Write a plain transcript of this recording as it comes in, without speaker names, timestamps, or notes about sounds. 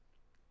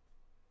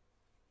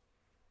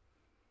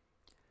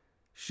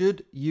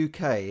Should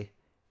UK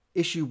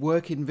issue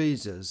working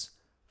visas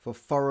for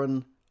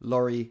foreign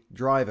lorry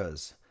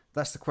drivers?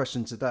 That's the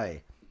question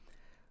today.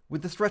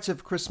 With the threat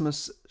of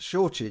Christmas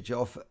shortage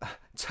of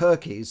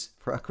turkeys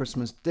for our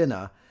Christmas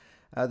dinner,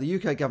 the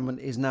UK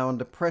government is now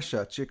under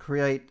pressure to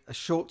create a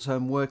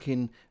short-term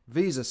working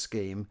visa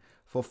scheme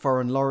for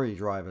foreign lorry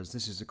drivers.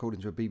 This is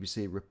according to a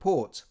BBC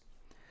report.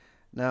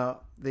 Now,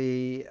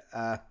 the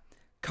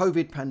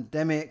COVID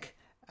pandemic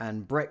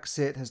and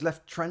Brexit has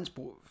left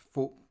transport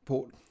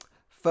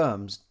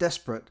firms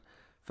desperate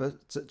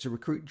to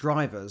recruit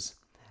drivers,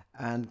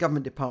 and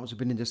government departments have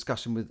been in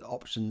discussion with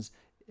options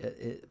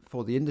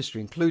for the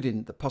industry,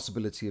 including the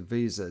possibility of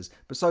visas.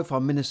 But so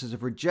far, ministers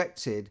have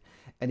rejected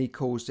any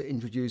calls to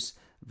introduce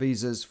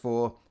visas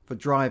for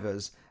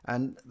drivers,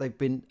 and they've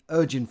been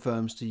urging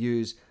firms to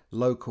use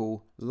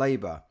local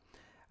labour.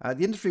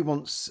 The industry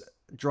wants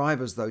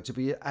drivers, though, to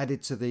be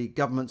added to the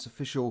government's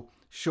official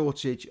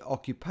shortage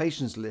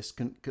occupations list,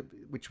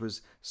 which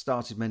was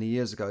started many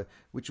years ago,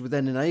 which would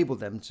then enable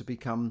them to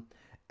become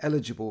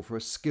eligible for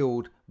a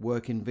skilled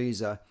working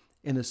visa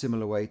in a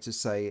similar way to,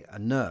 say, a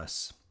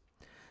nurse.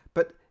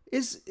 But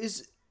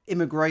is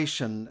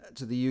immigration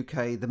to the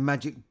UK the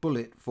magic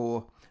bullet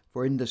for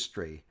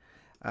industry?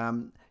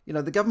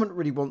 The government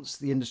really wants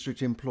the industry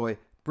to employ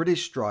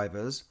British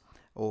drivers,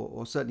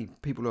 or certainly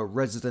people who are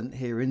resident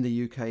here in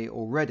the UK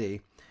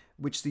already,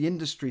 which the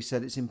industry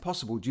said it's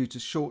impossible due to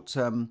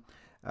short-term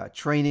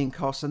training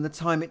costs and the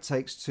time it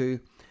takes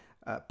to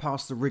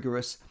pass the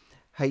rigorous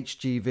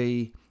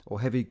HGV or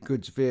heavy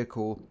goods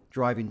vehicle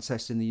driving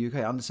test in the UK.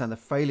 I understand the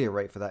failure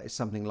rate for that is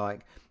something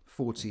like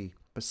 40%.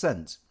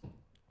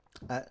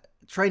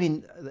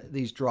 Training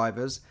these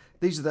drivers,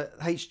 these are the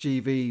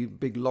HGV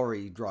big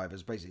lorry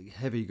drivers, basically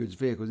heavy goods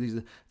vehicles. These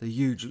are the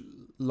huge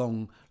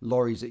long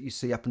lorries that you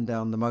see up and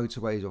down the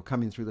motorways or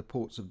coming through the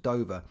ports of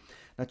Dover.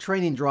 Now,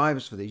 training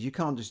drivers for these, you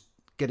can't just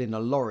get in a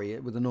lorry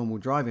with a normal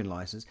driving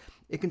licence.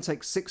 It can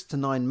take 6 to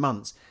 9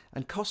 months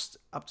and cost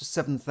up to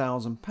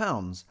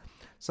 £7,000.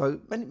 So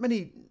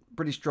many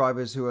British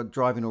drivers who are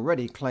driving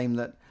already claim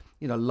that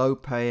low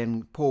pay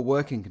and poor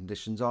working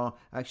conditions are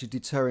actually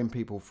deterring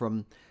people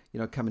from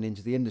coming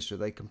into the industry.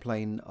 They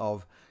complain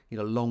of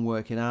long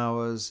working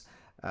hours,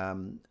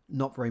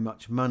 not very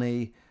much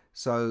money.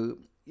 So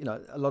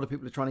a lot of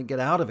people are trying to get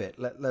out of it,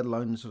 let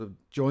alone sort of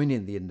join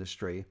in the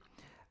industry.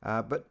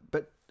 But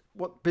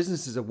what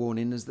businesses are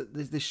warning is that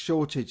this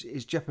shortage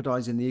is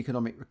jeopardising the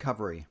economic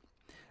recovery,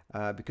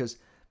 because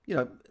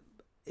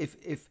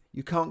if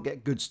you can't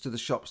get goods to the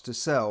shops to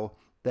sell,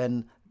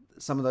 then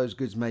some of those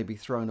goods may be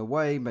thrown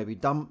away, may be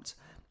dumped,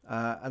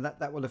 and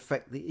that will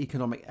affect the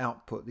economic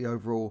output, the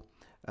overall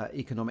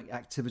economic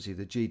activity,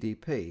 the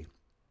GDP.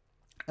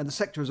 And the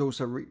sector is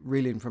also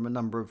reeling from a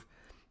number of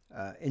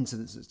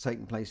incidents that's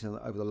taken place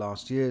over the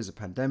last years: the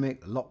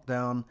pandemic, the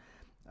lockdown,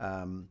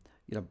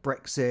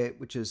 Brexit,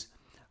 which has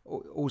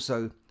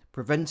also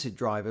prevented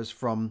drivers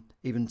from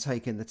even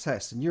taking the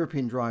test. And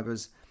European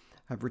drivers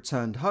have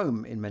returned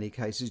home in many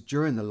cases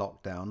during the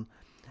lockdown,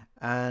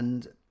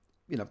 and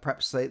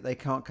perhaps they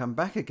can't come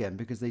back again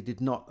because they did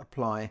not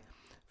apply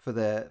for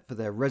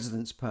their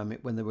residence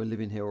permit when they were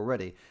living here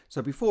already.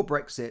 So before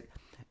Brexit,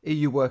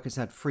 EU workers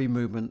had free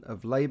movement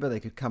of labour. They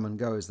could come and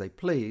go as they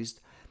pleased,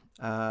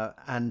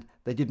 and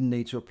they didn't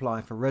need to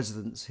apply for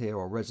residence here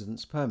or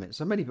residence permit.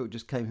 So many people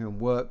just came here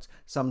and worked.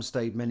 Some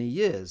stayed many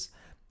years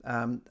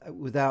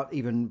without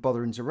even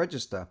bothering to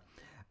register.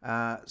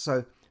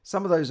 So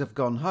some of those have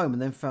gone home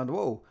and then found,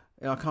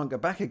 I can't go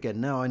back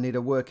again. Now I need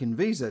a working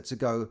visa to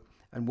go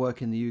and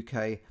work in the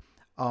UK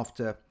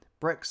after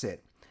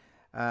Brexit.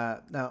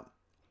 Now,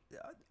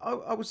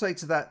 I would say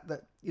to that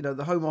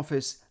the Home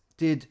Office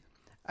did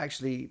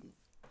actually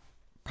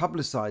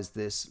publicise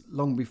this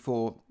long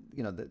before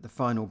the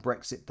final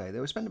Brexit day. They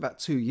were spending about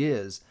 2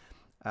 years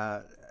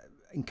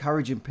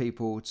encouraging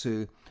people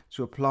to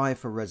apply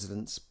for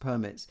residence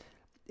permits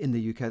in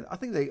the UK. I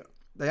think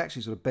they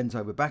actually sort of bent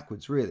over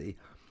backwards, really.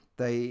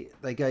 They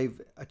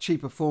gave a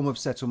cheaper form of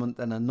settlement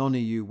than a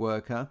non-EU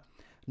worker.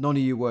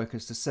 Non-EU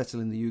workers to settle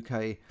in the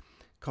UK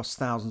cost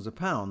thousands of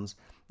pounds.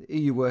 The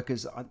EU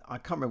workers, I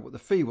can't remember what the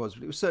fee was,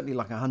 but it was certainly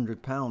like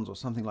 £100 or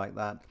something like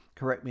that.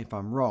 Correct me if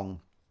I'm wrong.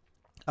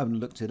 I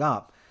haven't looked it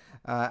up.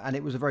 And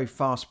it was a very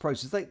fast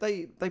process.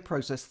 They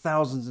processed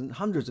thousands and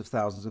hundreds of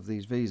thousands of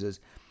these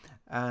visas.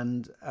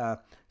 And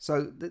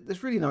so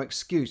there's really no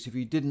excuse if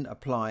you didn't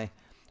apply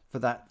for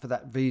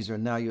that visa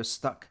and now you're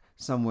stuck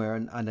somewhere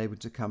and unable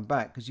to come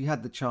back, because you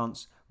had the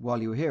chance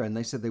while you were here, and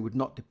they said they would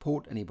not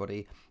deport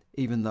anybody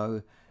even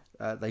though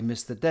they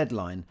missed the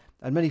deadline.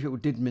 And many people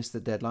did miss the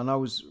deadline. I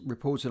was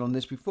reported on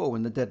this before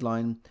when the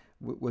deadline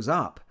was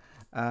up.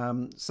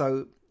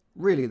 So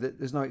really,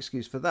 there's no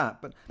excuse for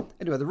that. But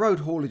anyway, the Road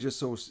Haulage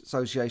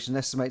Association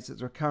estimates that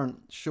there are a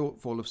current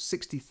shortfall of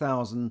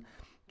 60,000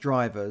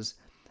 drivers.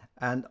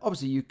 And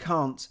obviously, you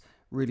can't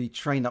really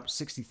train up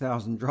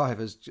 60,000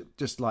 drivers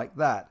just like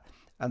that.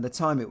 And the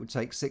time it would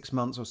take, 6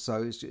 months or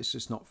so, is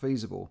just not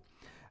feasible.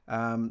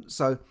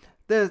 So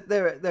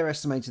they're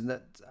estimating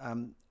that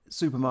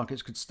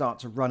supermarkets could start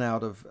to run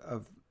out of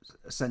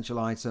essential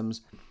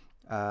items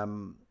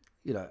And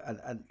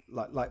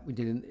like we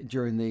did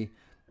during the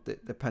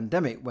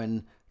pandemic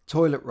when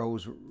toilet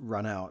rolls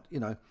run out,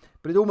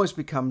 but it almost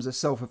becomes a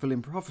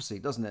self-fulfilling prophecy,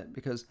 doesn't it?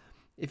 Because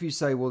if you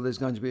say, well, there's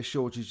going to be a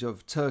shortage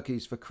of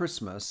turkeys for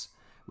Christmas,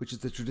 which is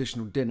the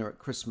traditional dinner at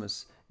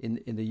Christmas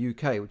in the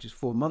UK, which is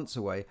 4 months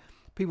away,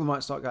 people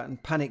might start getting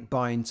panic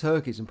buying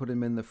turkeys and putting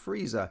them in the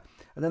freezer.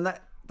 And then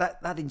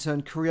that in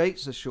turn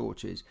creates a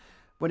shortage.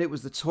 When it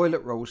was the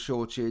toilet roll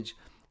shortage,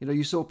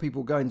 you saw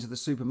people going to the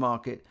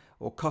supermarket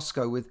or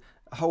Costco with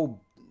a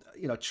whole,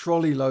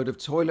 trolley load of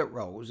toilet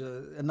rolls,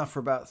 enough for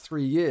about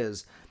 3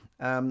 years,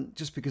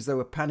 just because they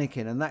were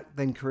panicking. And that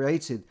then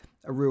created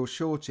a real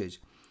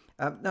shortage.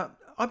 Now,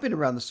 I've been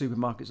around the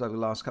supermarkets over the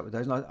last couple of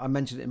days, and I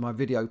mentioned it in my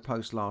video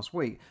post last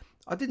week.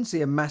 I didn't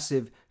see a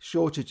massive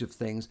shortage of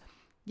things.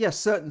 Yes,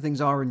 certain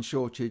things are in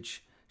short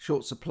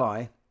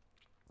supply.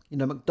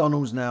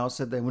 McDonald's now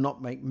said they will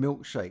not make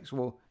milkshakes.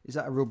 Well, is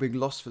that a real big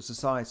loss for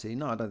society?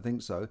 No, I don't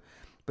think so.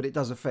 But it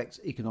does affect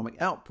economic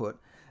output.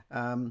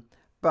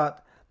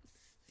 But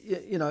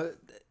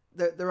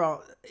there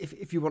are,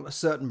 if you want a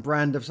certain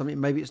brand of something,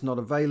 maybe it's not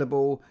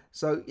available.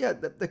 So yeah,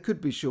 there could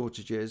be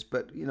shortages,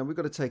 but we've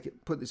got to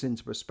put this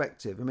into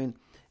perspective. I mean,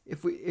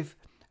 if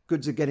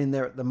goods are getting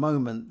there at the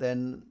moment,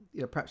 then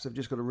perhaps they've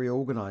just got to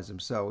reorganize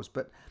themselves.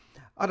 But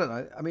I don't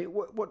know. I mean,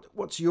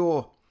 what's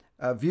your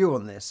view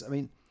on this? I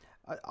mean,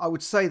 I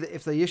would say that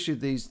if they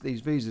issued these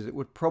visas, it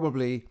would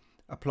probably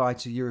apply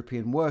to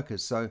European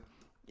workers. So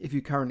if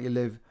you currently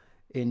live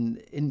in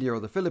India or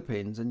the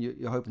Philippines and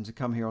you're hoping to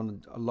come here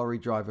on a lorry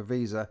driver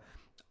visa,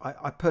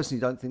 I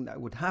personally don't think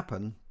that would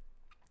happen.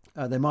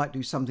 They might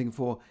do something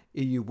for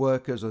EU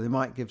workers, or they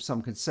might give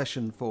some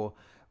concession for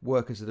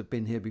workers that have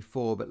been here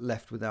before but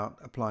left without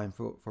applying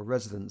for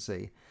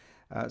residency.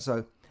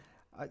 So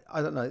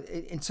I don't know.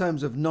 In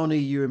terms of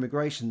non-EU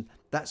immigration,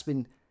 that's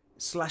been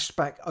slashed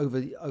back over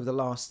the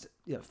last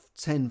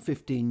 10,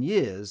 15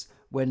 years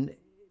when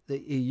the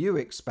EU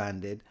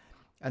expanded,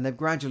 and they've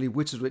gradually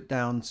whittled it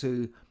down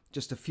to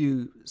just a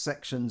few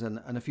sections and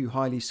a few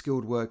highly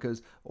skilled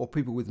workers or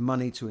people with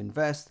money to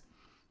invest.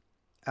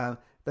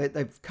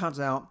 They've cut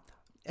out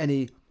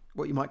any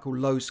what you might call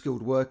low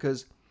skilled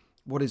workers.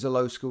 What is a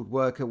low skilled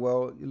worker?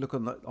 Well, you look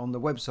on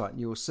the website and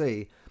you'll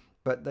see,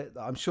 but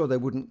I'm sure they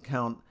wouldn't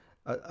count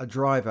a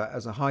driver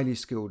as a highly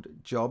skilled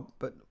job,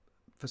 but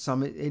for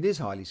some it is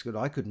highly skilled.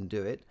 I couldn't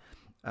do it.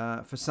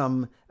 For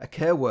some, a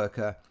care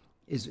worker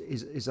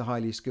is a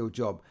highly skilled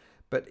job.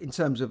 But in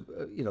terms of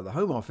the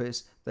Home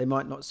Office, they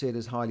might not see it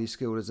as highly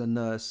skilled as a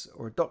nurse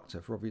or a doctor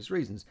for obvious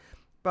reasons.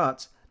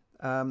 But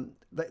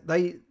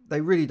they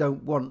really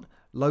don't want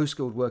low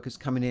skilled workers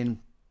coming in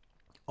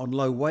on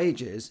low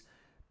wages,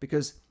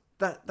 because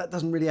that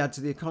doesn't really add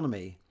to the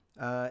economy.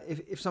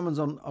 If someone's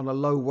on a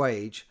low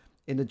wage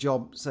in a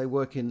job, say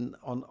working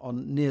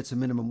on near to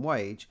minimum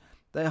wage,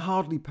 they're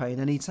hardly paying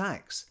any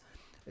tax.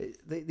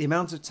 The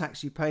amount of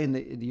tax you pay in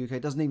the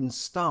UK doesn't even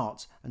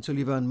start until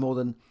you've earned more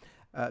than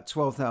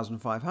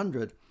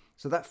 12,500.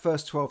 So that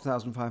first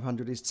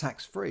 12,500 is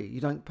tax free.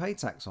 You don't pay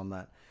tax on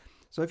that.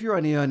 So if you're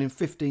only earning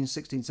 15,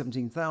 16,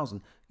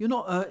 17,000, you're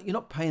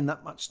not paying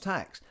that much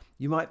tax.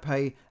 You might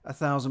pay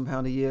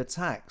 £1,000 a year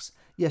tax.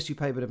 Yes, you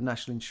pay a bit of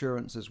national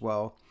insurance as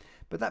well,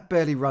 but that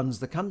barely runs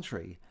the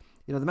country.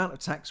 The amount of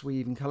tax we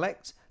even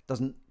collect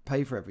doesn't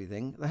pay for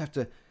everything. They have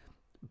to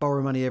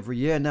borrow money every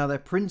year. Now they're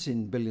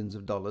printing billions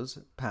of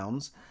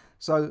pounds.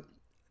 So,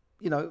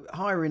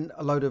 hiring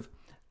a load of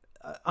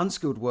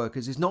unskilled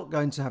workers is not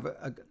going to have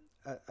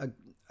a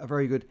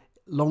very good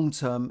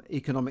long-term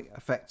economic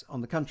effect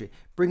on the country.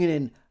 Bringing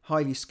in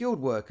highly skilled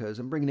workers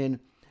and bringing in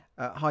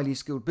highly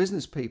skilled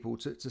business people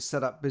to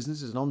set up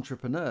businesses and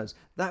entrepreneurs,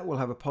 that will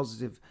have a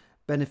positive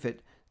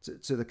benefit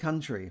to the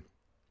country.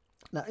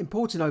 Now,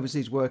 importing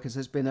overseas workers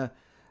has been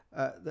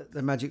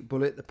the magic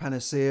bullet, the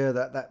panacea,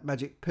 that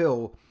magic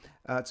pill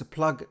to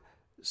plug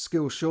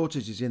skill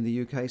shortages in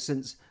the UK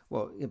since,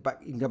 you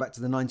can go back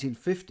to the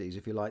 1950s,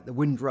 if you like, the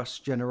Windrush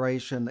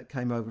generation that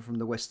came over from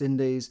the West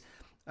Indies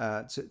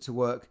to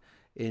work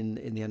in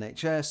the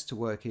NHS, to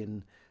work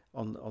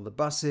on the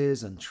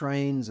buses and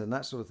trains and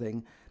that sort of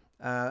thing.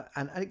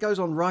 And it goes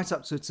on right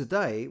up to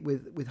today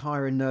with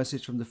hiring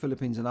nurses from the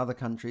Philippines and other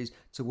countries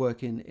to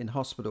work in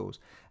hospitals.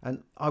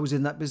 And I was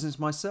in that business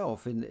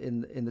myself in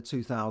the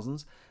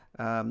 2000s.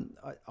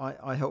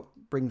 I helped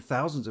bring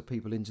thousands of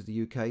people into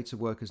the UK to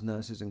work as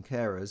nurses and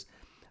carers,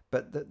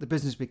 but the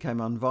business became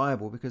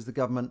unviable because the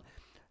government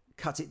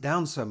cut it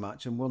down so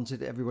much and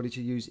wanted everybody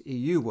to use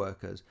EU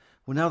workers.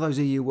 Well, now those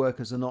EU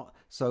workers are not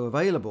so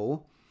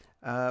available.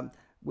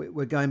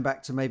 We're going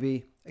back to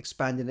maybe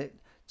expanding it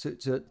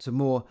to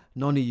more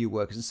non-EU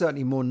workers, and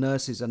certainly more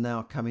nurses are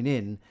now coming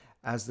in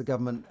as the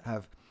government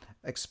have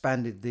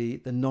expanded the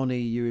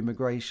non-EU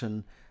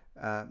immigration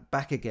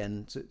back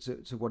again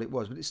to what it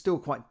was. But it's still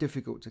quite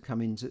difficult to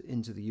come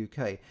into the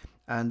UK.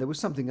 And there was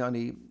something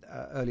only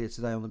earlier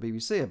today on the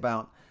BBC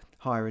about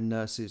hiring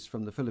nurses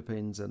from the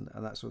Philippines and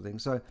that sort of thing.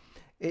 So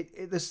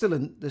there's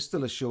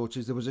still a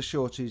shortage. There was a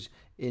shortage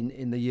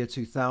in the year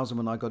 2000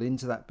 when I got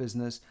into that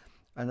business,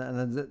 and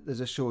there's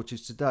a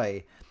shortage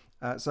today.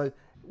 So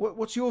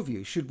what's your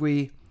view? Should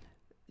we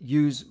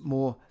use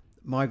more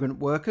migrant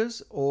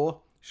workers,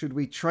 or should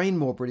we train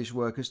more British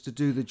workers to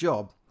do the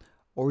job?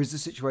 Or is the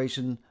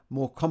situation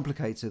more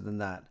complicated than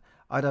that?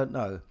 I don't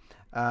know.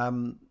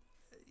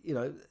 You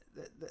know,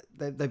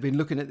 they've been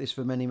looking at this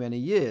for many, many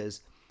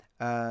years.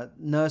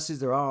 Nurses,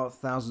 there are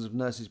thousands of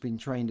nurses being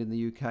trained in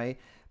the UK,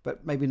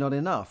 but maybe not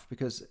enough,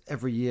 because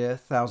every year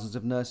thousands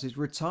of nurses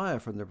retire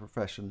from the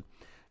profession.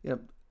 You know,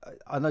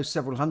 I know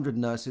several hundred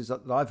nurses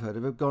that I've heard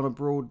of have gone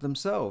abroad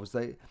themselves.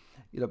 They,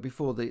 you know,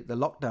 before the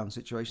lockdown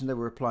situation, they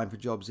were applying for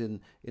jobs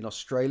in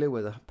Australia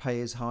where the pay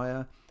is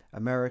higher,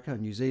 America,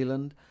 New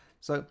Zealand.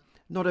 So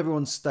not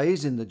everyone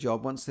stays in the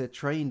job once they're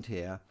trained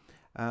here.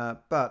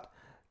 But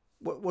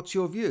what's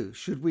your view?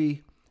 Should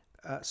we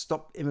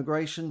stop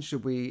immigration?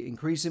 Should we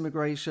increase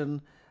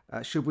immigration?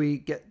 Should we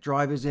get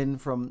drivers in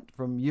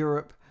from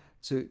Europe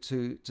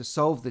to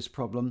solve this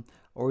problem?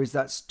 Or is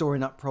that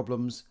storing up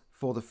problems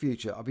for the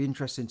future? I'll be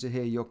interested to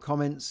hear your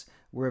comments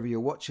wherever you're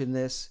watching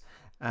this.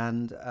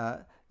 And,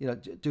 you know,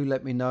 do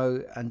let me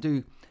know, and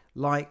do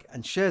like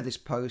and share this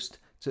post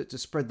to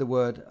spread the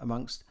word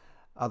amongst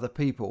other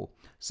people.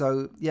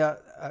 So, yeah,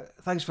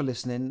 thanks for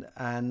listening,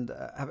 and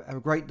have a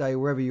great day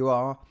wherever you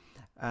are.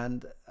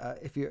 And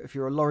if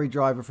you're a lorry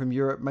driver from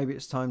Europe, maybe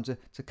it's time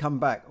to come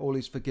back. All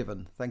is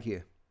forgiven. Thank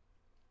you.